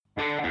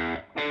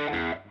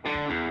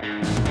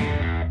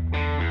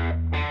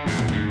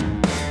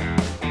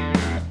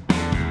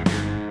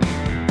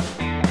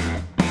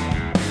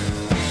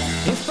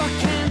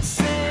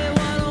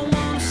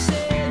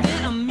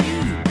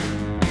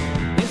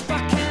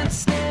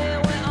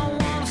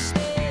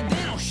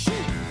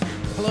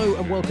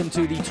welcome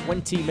to the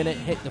 20-minute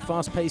hit, the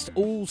fast-paced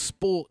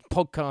all-sport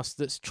podcast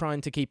that's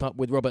trying to keep up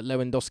with Robert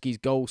Lewandowski's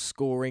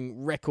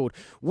goal-scoring record.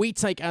 We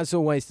take, as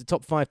always, the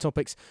top 5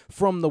 topics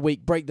from the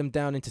week, break them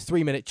down into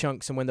 3-minute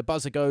chunks, and when the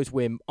buzzer goes,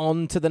 we're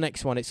on to the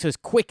next one. It's as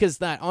quick as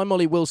that. I'm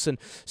Ollie Wilson,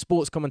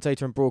 sports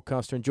commentator and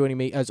broadcaster, and joining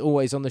me, as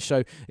always, on the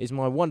show is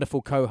my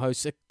wonderful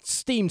co-host,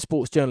 esteemed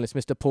sports journalist,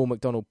 Mr. Paul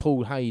McDonald.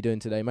 Paul, how are you doing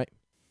today, mate?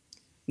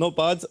 Not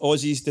bad.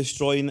 Aussies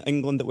destroying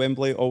England at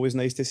Wembley. Always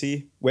nice to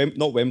see.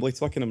 Not Wembley,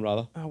 Twickenham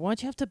rather.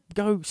 Why'd you have to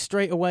go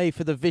straight away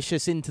for the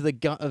vicious into the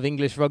gut of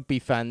English rugby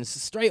fans?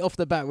 Straight off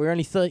the bat, we're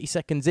only 30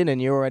 seconds in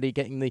and you're already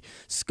getting the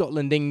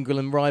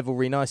Scotland-England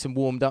rivalry nice and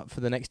warmed up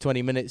for the next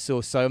 20 minutes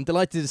or so. I'm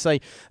delighted to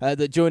say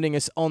that joining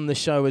us on the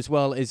show as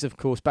well is, of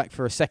course, back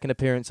for a second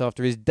appearance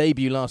after his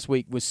debut last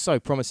week was so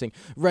promising.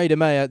 Reda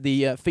Maher,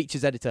 the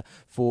features editor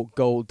for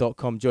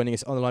Goal.com, joining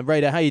us on the line.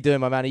 Reda, how you doing,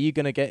 my man? Are you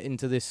going to get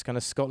into this kind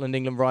of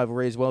Scotland-England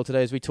rivalry as well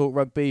today as we talk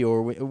rugby, or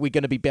are we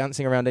going to be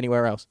bouncing around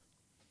anywhere else?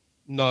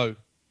 No.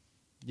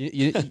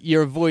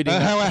 You're avoiding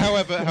that.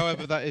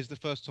 However, that is the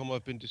first time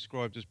I've been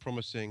described as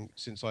promising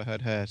since I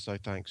had hair, so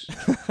thanks.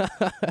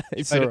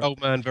 It's made all an right.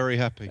 old man very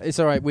happy. It's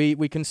all right.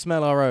 We can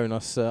smell our own,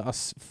 us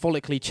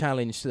follically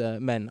challenged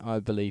men, I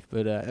believe.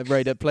 But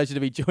Reda, pleasure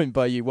to be joined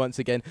by you once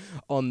again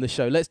on the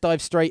show. Let's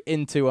dive straight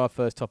into our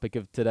first topic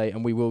of today,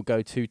 and we will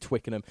go to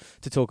Twickenham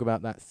to talk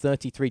about that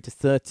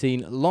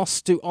 33-13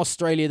 loss to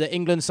Australia that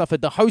England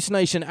suffered the host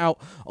nation out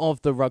of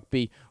the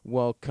Rugby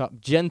World Cup.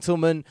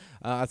 Gentlemen,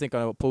 I think I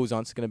know what Paul's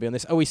answer is going to be on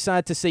this. Are we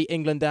sad to see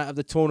England out of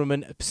the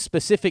tournament,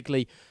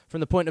 specifically from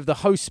the point of the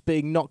hosts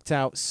being knocked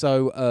out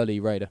so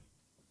early, Raider?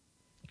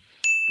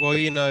 Well,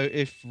 you know,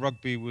 if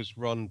rugby was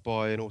run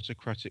by an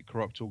autocratic,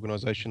 corrupt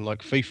organisation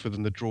like FIFA,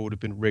 then the draw would have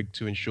been rigged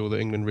to ensure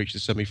that England reached the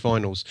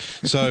semi-finals.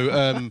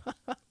 So,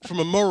 from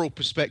a moral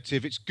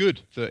perspective, it's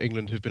good that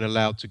England have been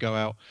allowed to go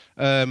out.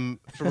 From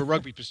a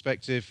rugby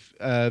perspective,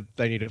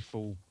 they need a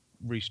full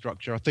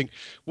restructure. I think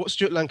what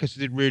Stuart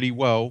Lancaster did really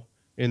well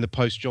in the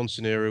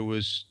post-Johnson era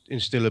was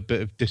instill a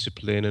bit of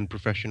discipline and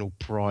professional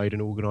pride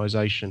and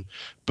organisation.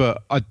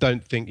 But I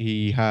don't think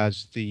he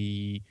has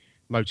the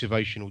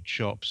motivational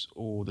chops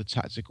or the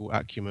tactical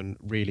acumen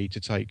really to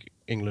take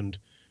England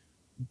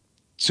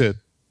to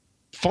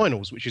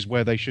finals, which is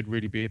where they should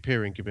really be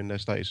appearing given their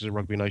status as a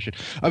rugby nation.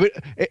 I mean,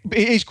 it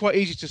is quite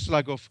easy to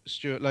slag off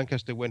Stuart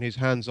Lancaster when his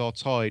hands are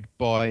tied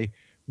by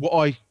what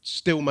I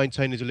still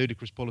maintain is a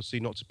ludicrous policy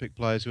not to pick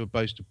players who are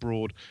based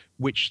abroad,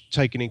 which,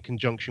 taken in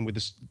conjunction with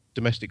the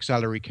domestic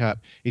salary cap,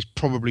 is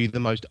probably the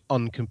most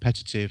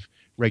uncompetitive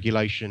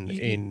regulation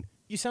in.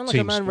 You sound like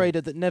a man,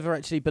 Raider, that never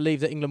actually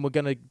believed that England were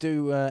going to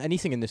do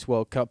anything in this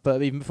World Cup.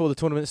 But even before the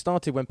tournament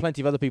started, when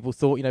plenty of other people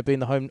thought, you know, being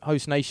the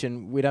host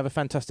nation, we'd have a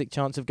fantastic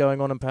chance of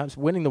going on and perhaps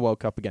winning the World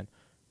Cup again.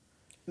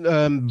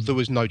 There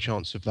was no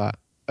chance of that.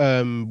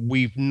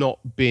 We've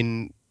not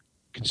been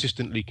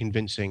consistently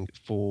convincing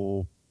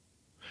for.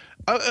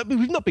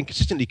 We've not been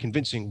consistently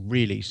convincing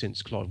really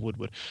since Clive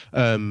Woodward,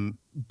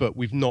 but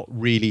we've not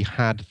really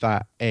had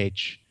that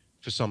edge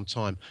for some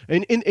time.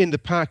 In the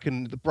pack,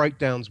 and the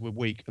breakdowns were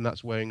weak, and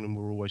that's where England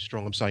were always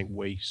strong. I'm saying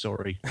we,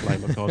 sorry, lay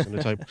my cards on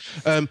the table.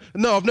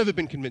 No, I've never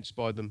been convinced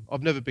by them.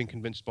 I've never been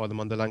convinced by them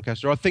under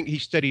Lancaster. I think he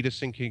steadied a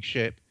sinking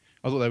ship.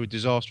 I thought they were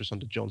disastrous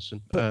under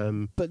Johnson. But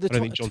I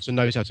don't think Johnson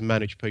knows how to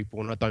manage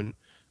people, and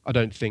I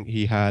don't think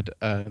he had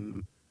a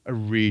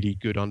really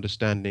good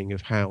understanding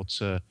of how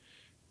to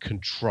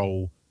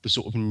control the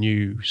sort of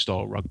new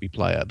style rugby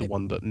player, the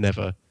one that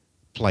never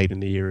played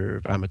in the era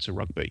of amateur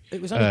rugby. It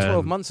was only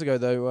 12 months ago,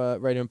 though,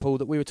 Raider and Paul,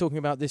 that we were talking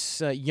about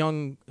this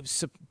young,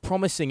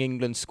 promising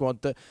England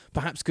squad that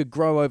perhaps could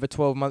grow over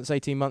 12 months,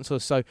 18 months or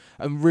so,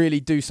 and really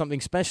do something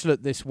special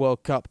at this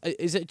World Cup.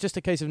 Is it just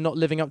a case of not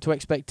living up to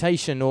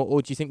expectation,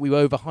 or do you think we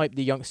overhyped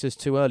the youngsters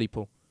too early,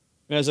 Paul?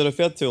 As I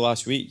referred to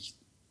last week,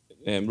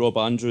 Rob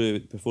Andrew,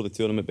 before the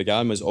tournament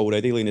began, was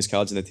already laying his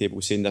cards on the table,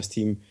 saying this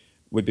team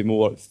would be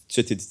more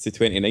suited to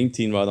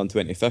 2019 rather than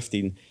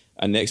 2015,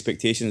 and the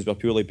expectations were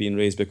purely being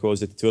raised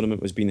because the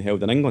tournament was being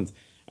held in England.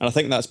 And I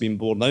think that's been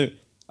borne out.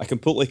 I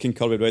completely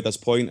concur with Reda's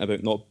point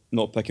about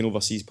not picking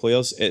overseas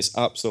players. It's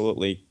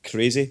absolutely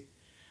crazy.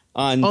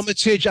 And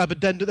Armitage,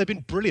 Aberdeen, they've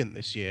been brilliant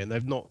this year, and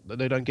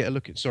they don't get a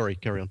look at. Sorry,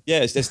 carry on.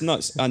 Yeah, it's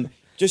nuts. And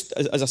just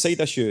as a side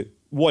issue,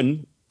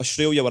 one,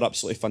 Australia were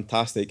absolutely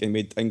fantastic and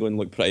made England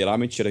look pretty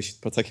amateurish,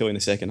 particularly in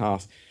the second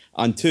half.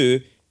 And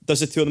two,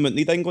 does the tournament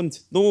need England?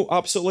 No,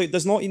 absolutely it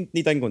does not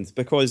need England,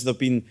 because there have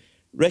been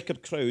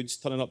record crowds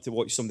turning up to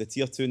watch some of the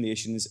Tier 2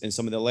 nations in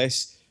some of the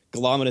less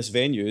glamorous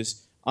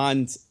venues.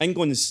 And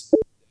England's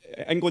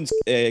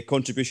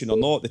contribution or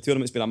not, the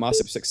tournament's been a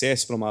massive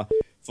success from an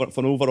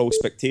overall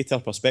spectator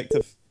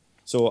perspective.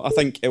 So I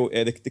think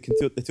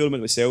the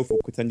tournament itself will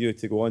continue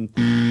to go on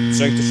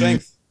strength to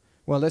strength.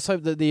 Well, let's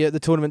hope that the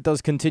tournament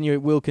does continue.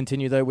 It will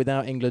continue, though,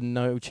 without England,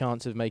 no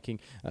chance of making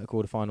a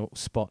quarter-final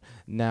spot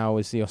now,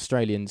 as the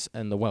Australians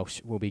and the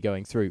Welsh will be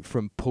going through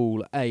from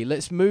Pool A.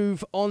 Let's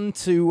move on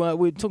to,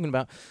 we're talking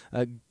about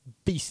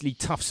beastly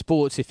tough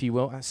sports, if you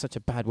will. That's such a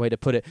bad way to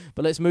put it.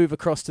 But let's move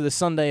across to the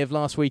Sunday of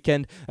last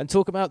weekend and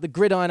talk about the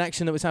gridiron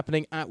action that was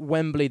happening at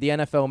Wembley. The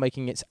NFL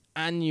making its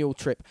annual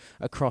trip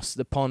across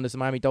the pond as the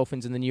Miami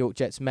Dolphins and the New York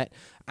Jets met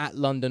at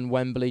London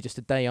Wembley just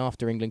a day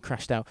after England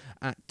crashed out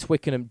at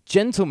Twickenham.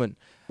 Gentlemen,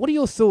 what are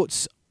your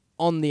thoughts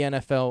on the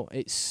NFL,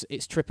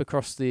 its trip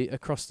across the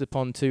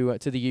pond to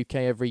the UK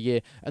every year,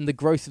 and the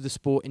growth of the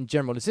sport in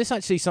general? Is this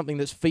actually something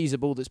that's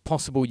feasible, that's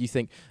possible, you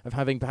think, of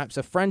having perhaps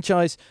a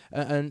franchise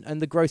and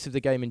the growth of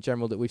the game in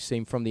general that we've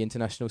seen from the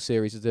international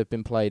series as they've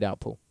been played out,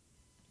 Paul?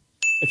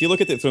 If you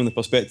look at it from the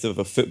perspective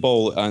of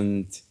football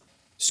and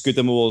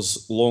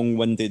Scudamore's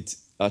long-winded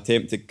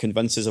attempt to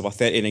convince us of a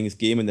 30 innings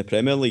game in the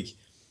Premier League,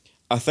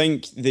 I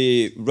think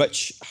the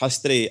rich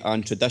history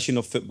and tradition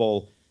of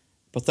football,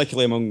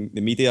 particularly among the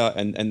media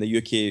in the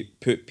UK,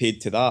 put paid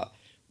to that.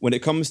 When it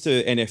comes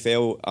to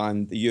NFL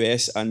and the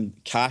US and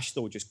cash,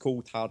 though, just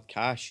cold hard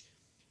cash,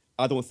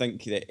 I don't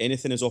think that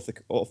anything is off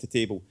the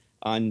table.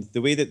 And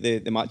the way that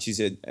the matches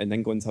in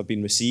England have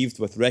been received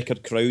with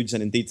record crowds,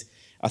 and indeed,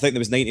 I think there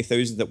was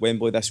 90,000 at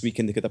Wembley this week,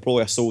 and they could have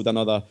probably sold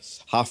another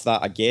half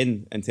that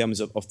again in terms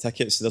of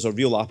tickets. There's a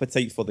real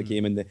appetite for the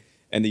game in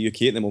the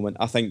UK at the moment.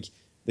 I think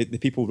the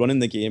people running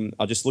the game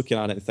are just looking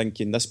at it and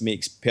thinking this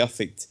makes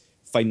perfect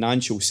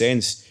financial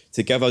sense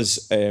to give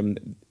us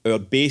our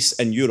base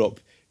in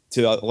Europe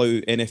to allow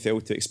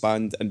NFL to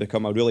expand and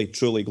become a really,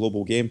 truly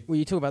global game. Well,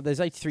 you talk about there's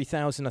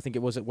 83,000, I think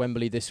it was, at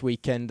Wembley this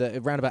weekend,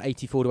 around about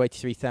 84 to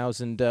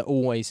 83,000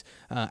 always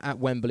at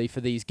Wembley for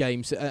these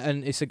games,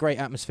 and it's a great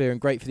atmosphere and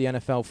great for the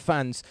NFL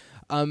fans.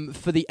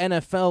 For the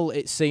NFL,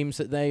 it seems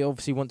that they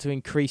obviously want to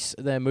increase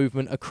their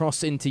movement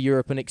across into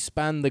Europe and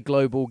expand the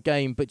global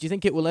game, but do you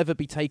think it will ever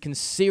be taken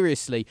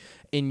seriously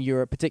in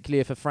Europe, particularly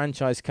if a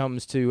franchise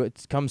comes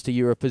to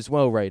Europe as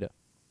well, Reda?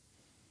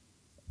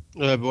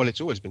 Well, it's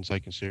always been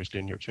taken seriously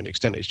in Europe to an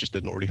extent. It's just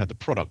they've not really had the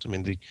product. I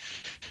mean, the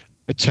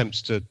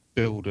attempts to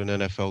build an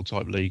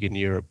NFL-type league in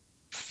Europe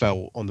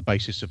fell on the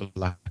basis of a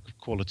lack of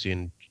quality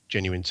and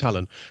genuine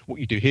talent. What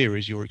you do here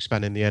is you're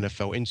expanding the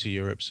NFL into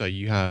Europe, so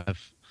you have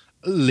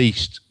at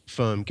least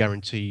firm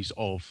guarantees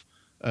of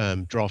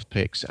draft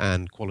picks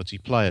and quality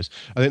players.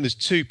 I think there's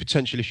two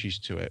potential issues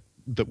to it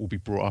that will be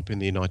brought up in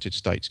the United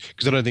States,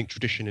 because I don't think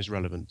tradition is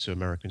relevant to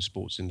American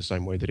sports in the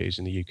same way that it is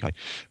in the UK.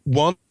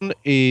 One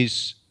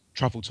is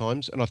travel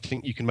times, and I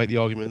think you can make the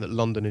argument that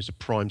London is a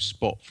prime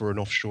spot for an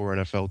offshore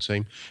NFL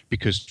team,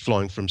 because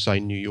flying from, say,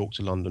 New York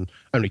to London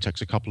only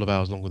takes a couple of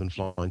hours longer than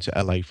flying to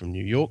LA from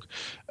New York.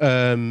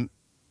 The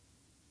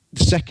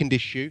second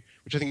issue,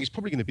 which I think is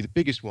probably going to be the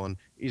biggest one,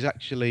 is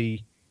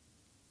actually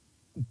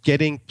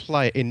getting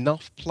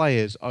enough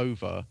players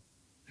over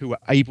who are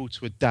able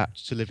to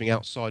adapt to living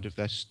outside of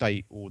their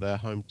state or their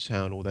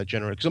hometown or their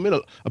generation. Because, I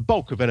mean, a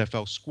bulk of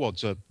NFL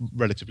squads are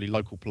relatively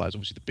local players.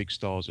 Obviously, the big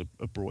stars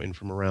are brought in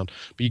from around.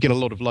 But you get a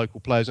lot of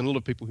local players and a lot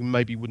of people who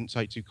maybe wouldn't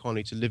take too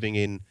kindly to living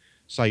in,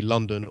 say,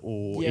 London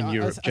or in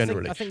Europe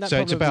generally. I think that so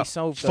it's about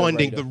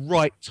finding the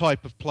right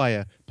type of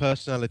player,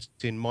 personality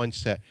and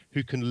mindset,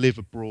 who can live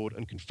abroad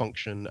and can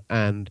function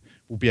and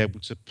will be able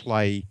to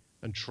play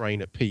and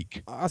train at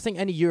peak. I think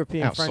any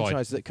European outside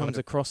franchise that comes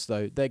across,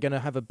 though, they're going to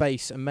have a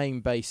main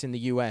base in the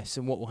US,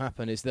 and what will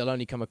happen is they'll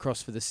only come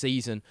across for the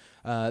season,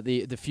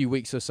 the few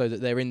weeks or so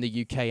that they're in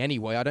the UK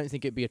anyway. I don't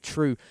think it'd be a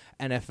true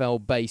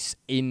NFL base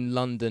in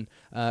London,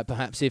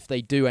 perhaps if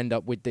they do end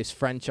up with this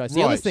franchise.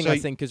 The other thing I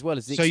think as well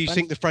is you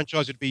think the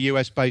franchise would be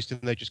US based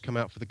and they just come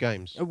out for the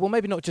games? Well,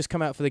 maybe not just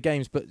come out for the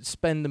games, but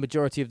spend the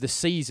majority of the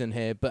season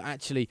here. But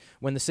actually,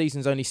 when the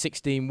season's only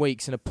 16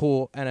 weeks and a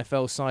poor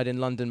NFL side in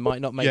London might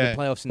not make the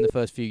playoffs in the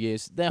first few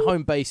years, their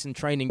home base and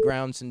training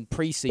grounds and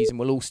pre-season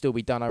will all still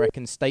be done, I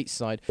reckon,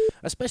 stateside,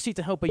 especially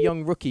to help a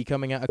young rookie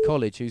coming out of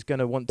college who's going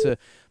to want to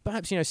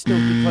perhaps, still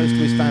be close to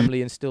his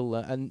family and still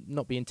and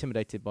not be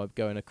intimidated by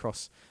going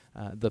across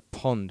the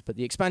pond. But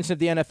the expansion of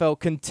the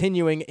NFL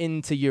continuing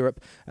into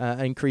Europe,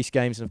 increased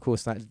games, and of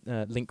course that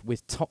link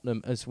with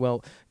Tottenham as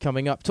well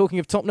coming up. Talking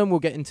of Tottenham, we'll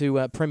get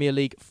into Premier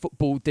League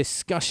football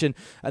discussion,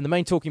 and the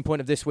main talking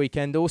point of this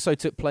weekend also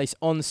took place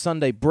on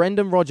Sunday.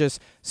 Brendan Rodgers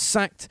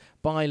sacked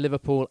by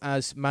Liverpool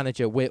as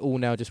manager. We're all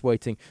now just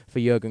waiting for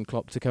Jurgen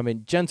Klopp to come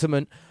in.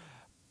 Gentlemen,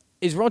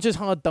 is Rodgers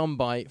hard done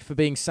by for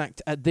being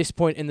sacked at this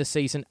point in the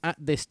season, at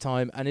this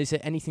time, and is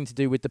it anything to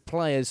do with the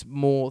players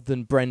more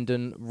than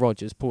Brendan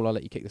Rodgers? Paul, I'll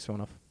let you kick this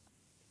one off.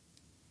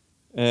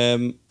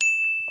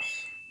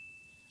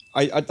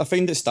 I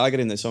find it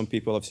staggering that some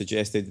people have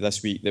suggested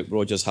this week that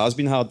Rodgers has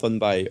been hard done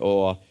by,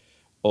 or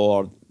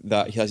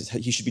that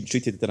he should be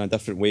treated in a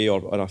different way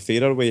or in a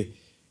fairer way.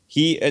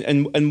 He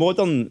in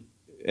modern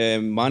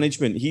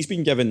management, he's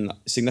been given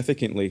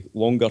significantly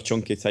longer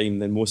chunky time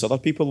than most other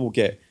people will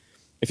get.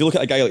 If you look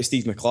at a guy like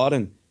Steve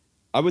McLaren,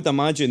 I would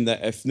imagine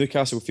that if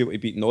Newcastle fail to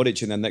beat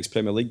Norwich in their next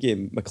Premier League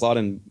game,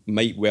 McLaren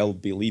might well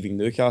be leaving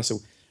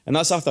Newcastle. And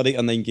that's after 8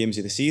 or 9 games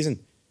of the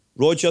season.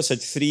 Rodgers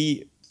had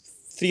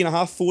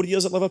 4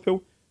 years at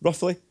Liverpool,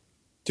 roughly,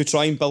 to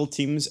try and build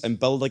teams and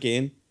build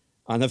again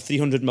and have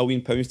 £300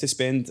 million to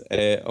spend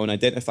on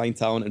identifying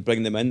talent and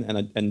bringing them in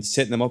and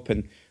setting them up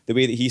in the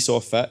way that he saw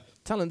fit.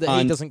 Talent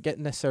that he doesn't get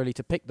necessarily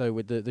to pick, though,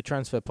 with the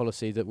transfer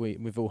policy that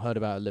we've all heard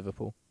about at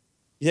Liverpool.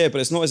 Yeah,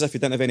 but it's not as if he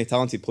didn't have any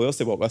talented players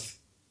to work with.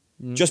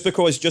 Just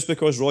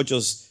because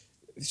Rodgers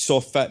saw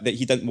fit that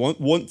he didn't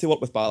want to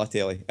work with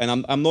Balotelli,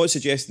 and I'm not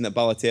suggesting that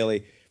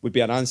Balotelli would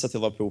be an answer to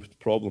Liverpool's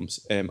problems.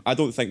 I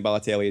don't think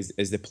Balotelli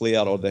is the player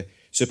or the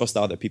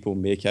superstar that people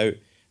make out.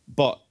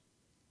 But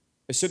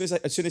as soon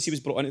as he was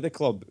brought into the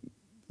club,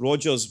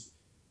 Rodgers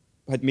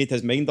had made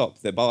his mind up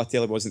that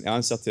Balotelli wasn't the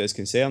answer to his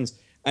concerns.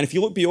 And if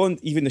you look beyond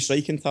even the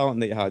striking talent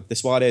that he had, the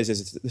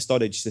Suarez's, the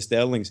Sturridge, the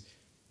Sterlings,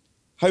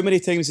 how many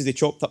times has he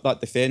chopped up that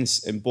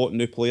defence and bought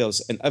new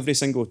players? And every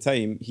single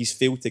time he's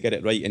failed to get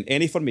it right in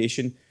any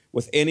formation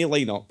with any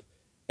lineup.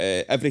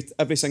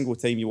 Every single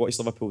time you watch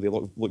Liverpool, they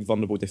look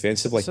vulnerable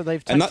defensively. So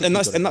they've and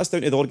that's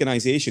down to the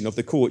organisation of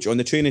the coach on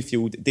the training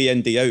field, day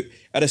in, day out,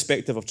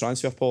 irrespective of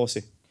transfer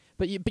policy.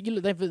 But you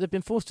look, they've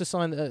been forced to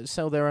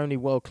sell their only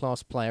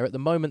world-class player. At the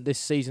moment this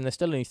season, they're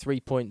still only 3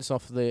 points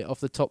off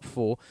the top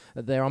four.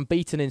 They're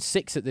unbeaten in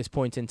 6 at this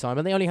point in time,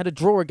 and they only had a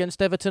draw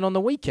against Everton on the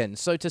weekend.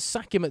 So to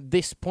sack him at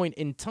this point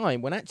in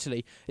time, when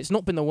actually it's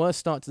not been the worst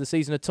start to the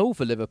season at all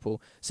for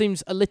Liverpool,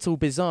 seems a little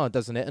bizarre,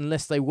 doesn't it?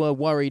 Unless they were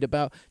worried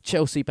about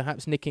Chelsea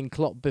perhaps nicking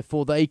Klopp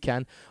before they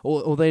can,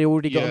 or they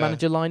already got a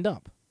manager lined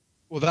up.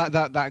 Well,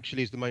 that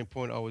actually is the main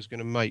point I was going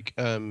to make.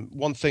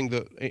 One thing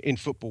that in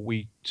football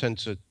we tend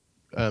to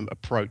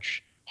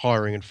approach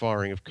hiring and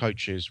firing of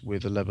coaches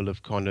with a level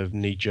of kind of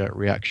knee-jerk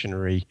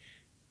reactionary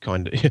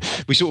kind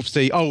of... We sort of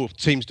see,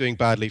 team's doing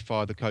badly,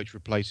 fire the coach,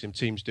 replace him.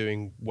 Team's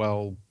doing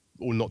well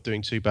or not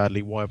doing too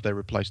badly, why have they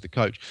replaced the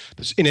coach?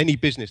 In any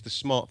business, the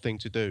smart thing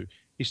to do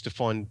is to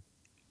find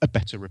a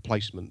better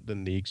replacement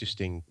than the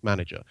existing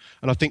manager.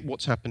 And I think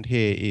what's happened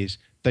here is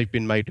they've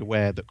been made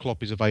aware that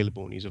Klopp is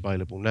available and he's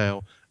available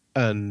now,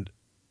 and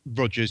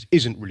Rodgers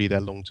isn't really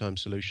their long-term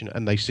solution,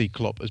 and they see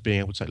Klopp as being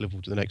able to take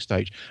Liverpool to the next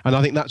stage. And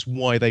I think that's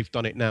why they've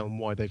done it now and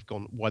why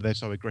they're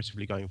so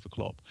aggressively going for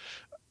Klopp.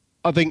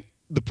 I think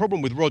the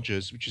problem with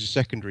Rodgers, which is a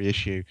secondary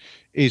issue,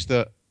 is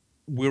that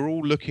we're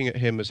all looking at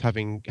him as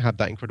having had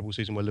that incredible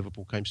season where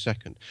Liverpool came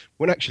second,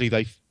 when actually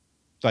they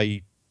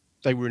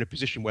were in a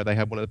position where they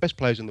had one of the best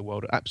players in the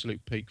world at absolute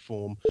peak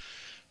form,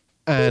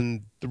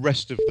 and the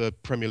rest of the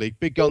Premier League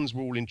big guns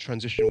were all in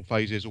transitional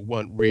phases or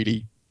weren't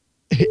really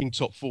hitting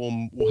top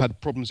form or had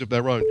problems of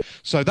their own.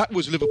 So that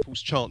was Liverpool's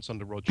chance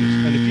under Rodgers.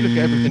 And if you look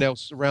at everything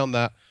else around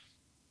that,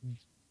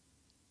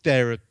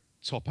 they're a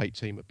top 8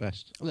 team at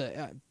best. Look,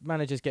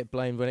 managers get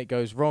blamed when it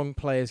goes wrong.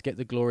 Players get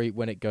the glory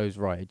when it goes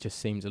right. It just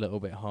seems a little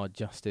bit hard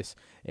justice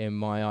in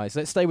my eyes.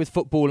 Let's stay with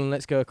football and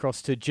let's go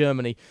across to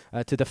Germany,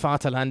 to the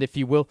Vaterland, if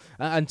you will,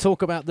 and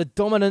talk about the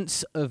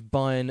dominance of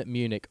Bayern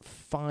Munich.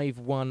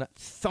 5-1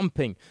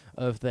 thumping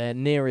of their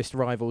nearest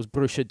rivals,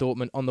 Borussia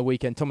Dortmund, on the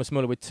weekend. Thomas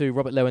Müller with 2.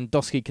 Robert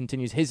Lewandowski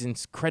continues his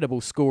incredible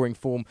scoring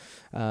form.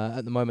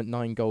 At the moment,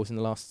 9 goals in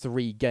the last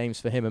 3 games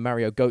for him. And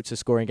Mario Götze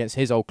scoring against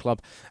his old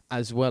club,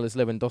 as well as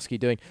Lewandowski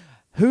doing.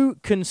 Who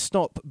can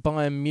stop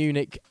Bayern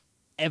Munich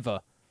ever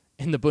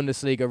in the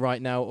Bundesliga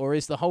right now? Or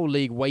is the whole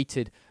league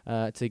weighted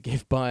to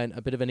give Bayern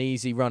a bit of an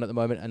easy run at the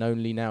moment and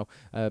only now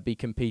be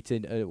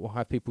competing, or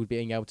have people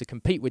being able to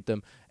compete with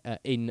them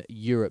in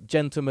Europe?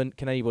 Gentlemen,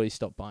 can anybody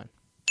stop Bayern?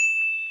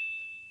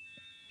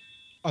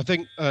 I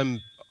think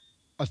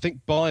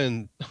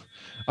Bayern.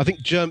 I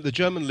think the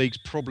German league's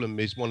problem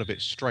is one of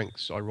its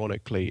strengths.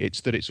 Ironically,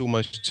 it's that it's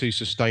almost too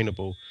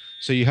sustainable.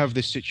 So you have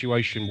this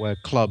situation where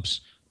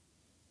clubs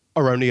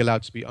are only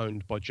allowed to be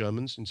owned by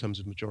Germans in terms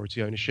of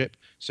majority ownership,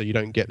 so you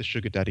don't get the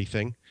sugar daddy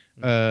thing.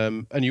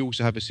 And you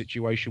also have a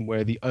situation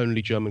where the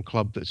only German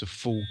club that's a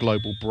full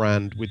global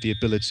brand with the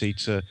ability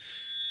to,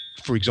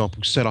 for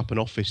example, set up an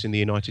office in the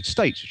United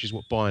States, which is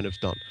what Bayern have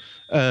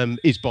done,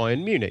 is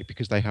Bayern Munich,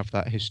 because they have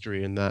that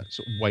history and that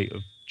sort of weight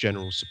of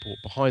general support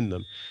behind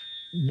them.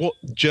 What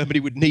Germany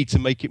would need to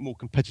make it more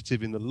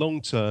competitive in the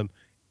long term,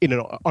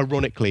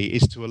 ironically,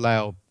 is to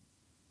allow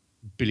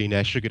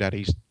billionaire sugar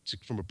daddies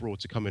from abroad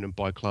to come in and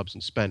buy clubs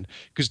and spend,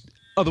 because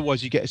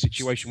otherwise you get a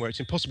situation where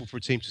it's impossible for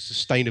a team to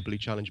sustainably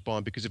challenge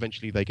Bayern, because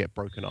eventually they get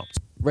broken up.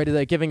 Reda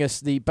there giving us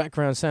the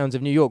background sounds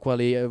of New York while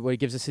he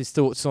gives us his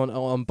thoughts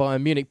on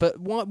Bayern Munich. But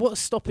what's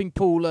stopping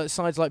Paul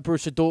sides like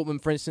Borussia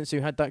Dortmund, for instance,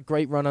 who had that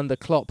great run under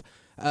Klopp,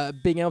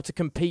 being able to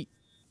compete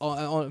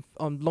on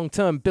long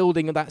term,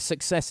 building that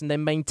success and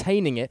then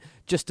maintaining it,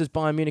 just as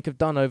Bayern Munich have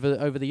done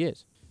over the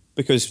years?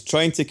 Because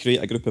trying to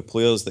create a group of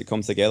players that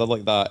come together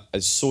like that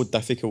is so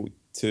difficult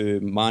to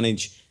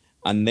manage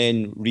and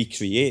then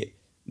recreate,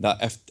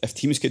 that if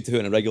teams could do it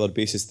on a regular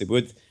basis, they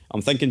would.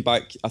 I'm thinking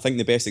back, I think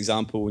the best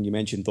example when you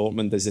mentioned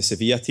Dortmund is the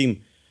Sevilla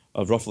team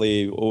of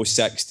roughly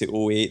 06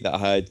 to 08 that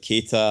had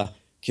Keita,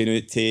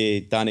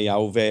 Canute, Dani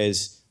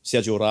Alves,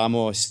 Sergio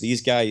Ramos,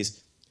 these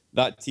guys.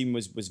 That team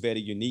was very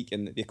unique,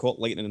 and they caught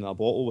lightning in a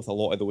bottle with a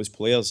lot of those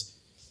players.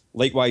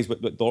 Likewise,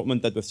 what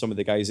Dortmund did with some of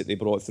the guys that they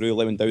brought through.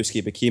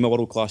 Lewandowski became a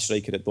world-class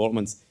striker at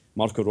Dortmund.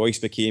 Marco Reus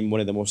became one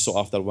of the most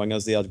sought-after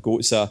wingers there.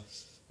 Götze,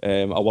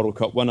 a World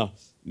Cup winner.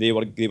 They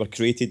were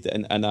created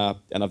in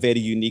a very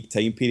unique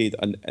time period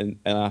and in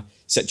a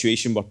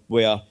situation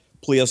where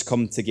players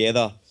come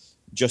together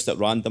just at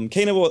random.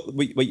 Kind of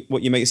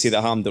what you might say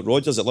that happened at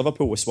Rodgers at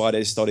Liverpool with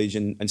Suarez, Sturridge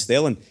and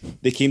Sterling.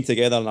 They came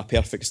together in a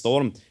perfect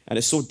storm, and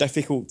it's so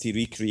difficult to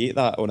recreate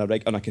that on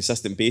a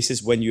consistent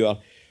basis when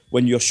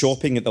you're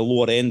shopping at the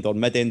lower end or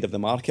mid end of the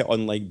market,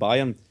 unlike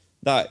Bayern.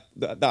 That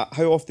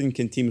how often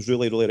can teams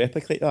really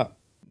replicate that?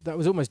 That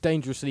was almost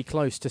dangerously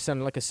close to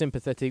sounding like a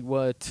sympathetic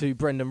word to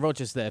Brendan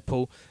Rodgers there,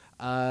 Paul.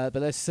 But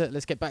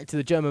let's get back to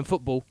the German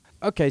football.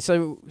 Okay,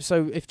 so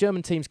if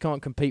German teams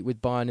can't compete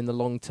with Bayern in the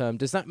long term,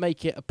 does that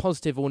make it a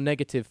positive or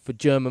negative for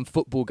German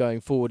football going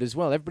forward as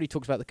well? Everybody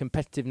talks about the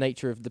competitive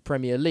nature of the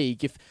Premier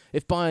League.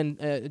 If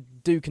Bayern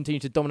do continue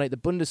to dominate the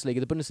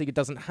Bundesliga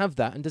doesn't have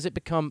that, and does it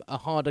become a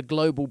harder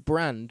global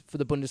brand for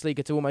the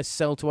Bundesliga to almost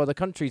sell to other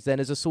countries then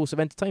as a source of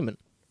entertainment?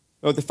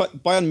 Well,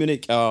 Bayern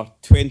Munich are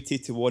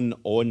 20-1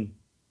 on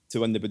to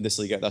win the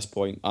Bundesliga at this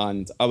point,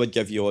 and I would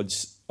give you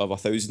odds of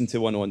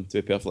 1,000-1 on,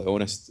 to be perfectly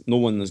honest. No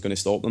one is going to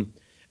stop them.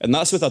 And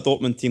that's with a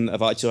Dortmund team that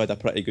have actually had a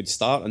pretty good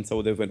start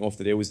until they went off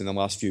the rails in the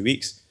last few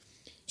weeks.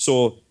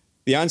 So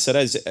the answer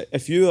is,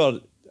 if you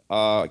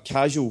are a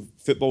casual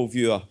football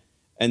viewer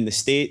in the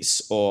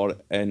States or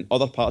in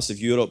other parts of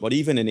Europe or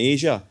even in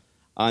Asia,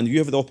 and you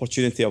have the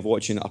opportunity of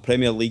watching a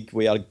Premier League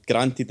where,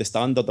 granted, the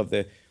standard of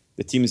the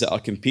teams that are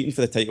competing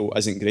for the title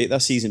isn't great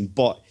this season,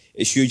 but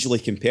it's hugely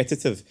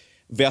competitive,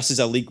 versus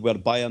a league where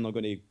Bayern are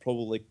going to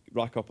probably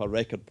rack up a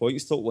record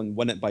points total and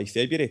win it by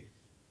February.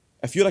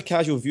 If you're a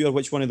casual viewer,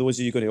 which one of those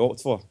are you going to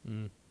opt for?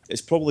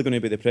 It's probably going to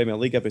be the Premier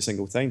League every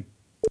single time.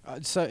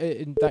 So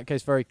in that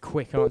case, very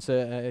quick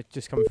answer,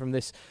 just coming from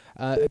this.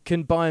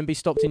 Can Bayern be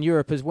stopped in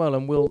Europe as well,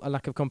 and will a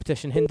lack of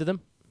competition hinder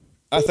them?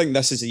 I think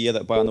this is the year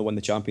that Bayern will win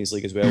the Champions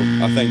League as well.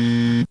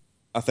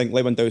 I think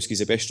Lewandowski's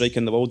the best striker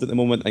in the world at the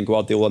moment, and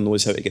Guardiola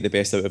knows how to get the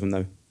best out of him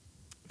now.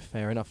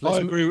 Fair enough. I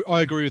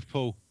agree with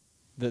Paul.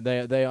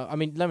 That they are. I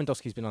mean,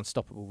 Lewandowski's been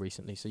unstoppable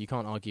recently, so you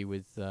can't argue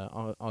with that.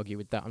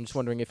 I'm just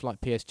wondering if, like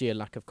PSG, a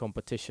lack of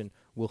competition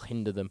will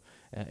hinder them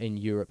in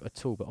Europe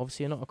at all. But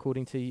obviously, not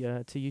according to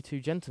you two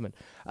gentlemen.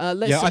 I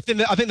think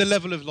the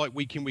level of like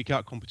week in week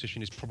out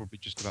competition is probably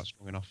just about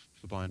strong enough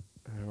for Bayern.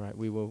 All right,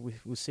 we'll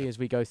see as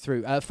we go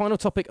through. Final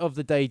topic of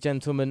the day,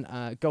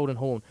 gentlemen. Golden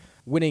Horn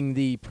winning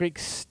the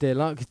Prix de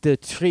l'Arc de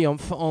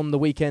Triomphe on the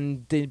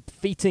weekend,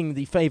 defeating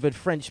the favoured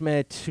French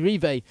mare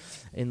Trivet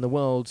in the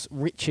world's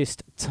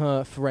richest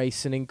turf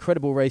race. An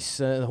incredible race,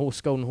 the horse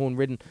Golden Horn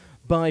ridden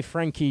by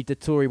Frankie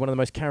Dettori, one of the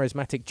most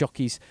charismatic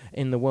jockeys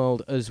in the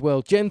world as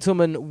well.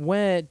 Gentlemen,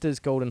 where does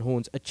Golden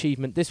Horn's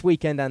achievement this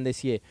weekend and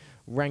this year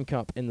rank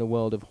up in the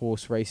world of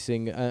horse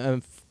racing?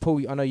 And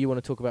Paul, I know you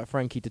want to talk about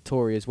Frankie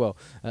Dettori as well,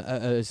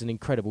 as an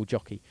incredible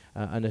jockey,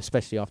 and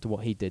especially after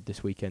what he did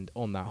this weekend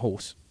on that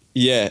horse.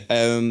 Yeah,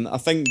 I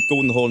think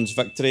Golden Horn's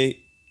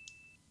victory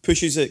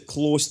pushes it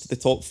close to the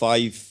top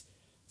 5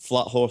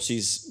 flat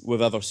horses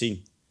we've ever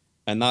seen.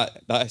 And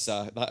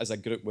that is a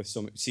group with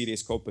some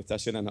serious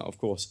competition in it, of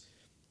course.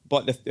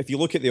 But if you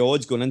look at the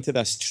odds going into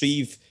this,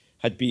 Treve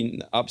had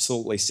been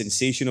absolutely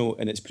sensational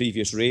in its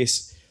previous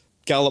race,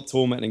 galloped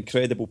home at an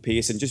incredible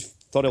pace and just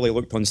thoroughly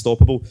looked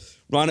unstoppable.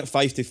 Ran at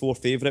 5-4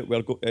 favourite,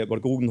 where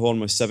Golden Horn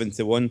was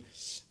 7-1.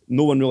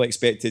 No one really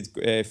expected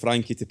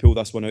Frankie to pull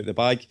this one out the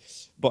bag,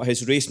 but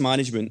his race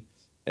management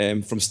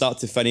from start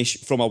to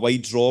finish, from a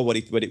wide draw where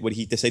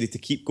he decided to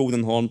keep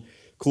Golden Horn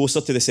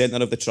closer to the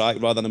centre of the track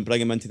rather than bring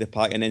him into the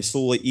pack and then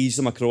slowly ease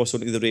him across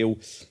onto the rail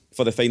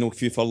for the final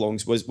few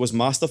furlongs was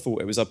masterful.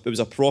 It was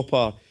a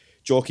proper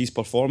jockey's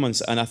performance,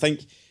 and I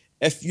think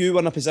if you were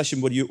in a position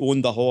where you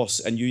owned a horse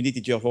and you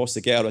needed your horse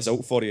to get a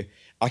result for you,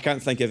 I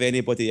can't think of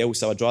anybody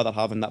else I would rather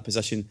have in that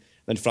position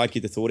than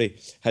Frankie Dettori.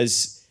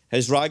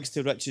 His rags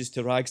to riches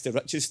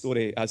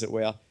story, as it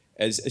were,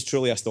 is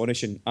truly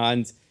astonishing.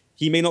 And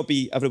he may not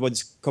be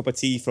everyone's cup of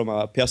tea from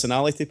a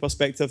personality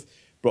perspective,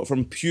 but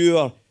from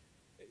pure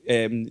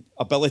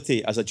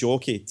ability as a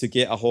jockey to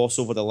get a horse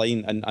over the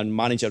line and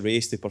manage a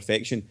race to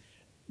perfection,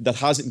 there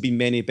hasn't been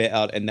many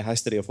better in the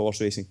history of horse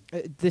racing.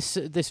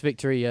 This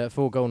victory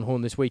for Golden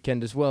Horn this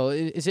weekend as well,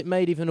 is it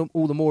made even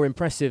all the more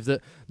impressive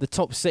that the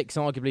top 6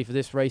 arguably for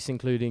this race,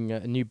 including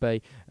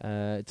Nube,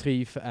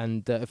 Treve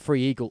and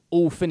Free Eagle,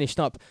 all finished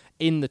up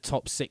in the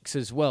top 6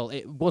 as well?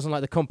 It wasn't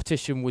like the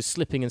competition was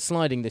slipping and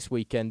sliding this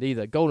weekend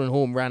either. Golden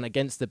Horn ran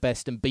against the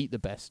best and beat the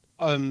best.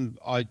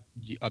 I'd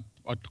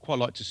quite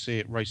like to see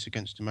it race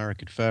against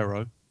American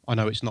Pharaoh. I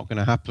know it's not going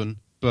to happen,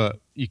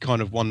 but you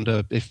kind of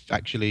wonder if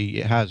actually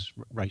it has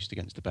raced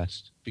against the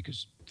best,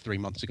 because 3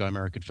 months ago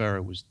American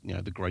Pharaoh was,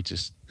 the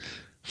greatest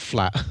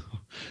flat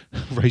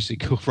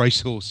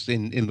racehorse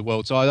in the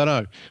world. So I don't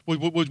know.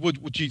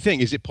 What do you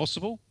think? Is it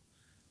possible?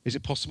 Is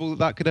it possible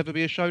that could ever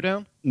be a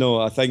showdown?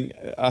 No, I think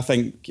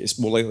it's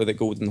more likely that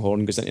Golden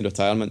Horn goes into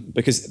retirement,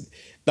 because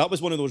that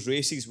was one of those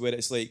races where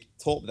it's like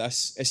top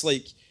this. It's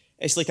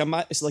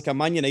like a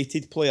Man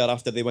United player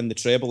after they win the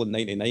treble in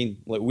 '99.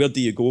 Like, where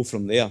do you go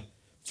from there?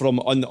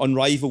 From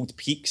unrivaled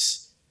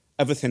peaks,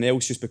 everything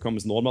else just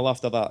becomes normal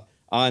after that.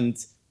 And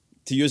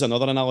to use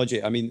another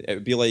analogy, I mean, it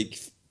would be like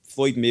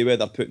Floyd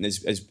Mayweather putting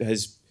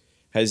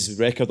his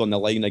record on the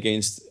line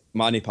against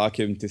Manny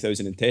Pacquiao in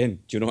 2010. Do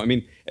you know what I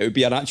mean? It would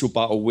be an actual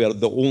battle where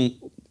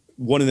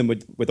one of them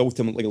would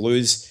ultimately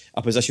lose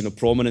a position of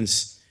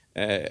prominence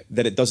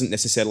that it doesn't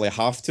necessarily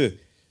have to.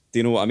 Do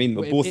you know what I mean?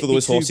 Both of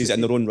those horses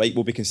in their own right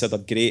will be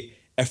considered great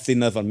if they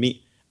never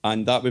meet.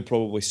 And that would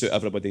probably suit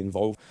everybody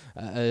involved.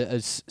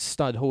 As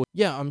stud horse,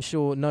 yeah, I'm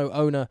sure no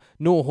owner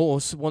nor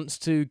horse wants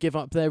to give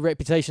up their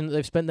reputation that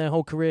they've spent their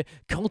whole career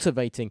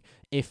cultivating,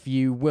 if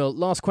you will.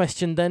 Last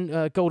question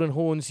then, Golden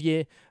Horn's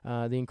year,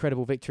 the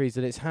incredible victories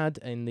that it's had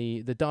in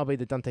the Derby,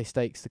 the Dante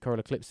Stakes, the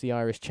Coral Eclipse, the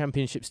Irish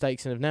Championship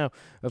Stakes, and now,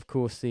 of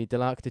course, the de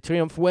l'Arc de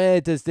Triomphe.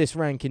 Where does this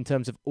rank in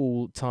terms of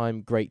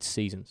all-time great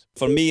seasons?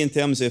 For me, in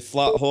terms of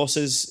flat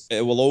horses,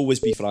 it will always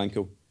be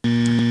Franco.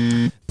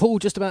 Paul,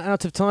 just about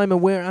out of time,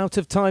 and we're out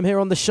of time here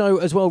on the show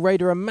as well.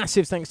 Reda, a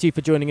massive thanks to you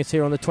for joining us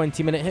here on the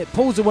 20-minute hit.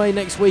 Paul's away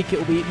next week. It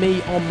will be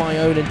me on my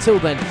own. Until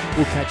then,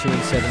 we'll catch you in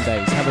 7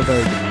 days. Have a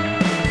very good night.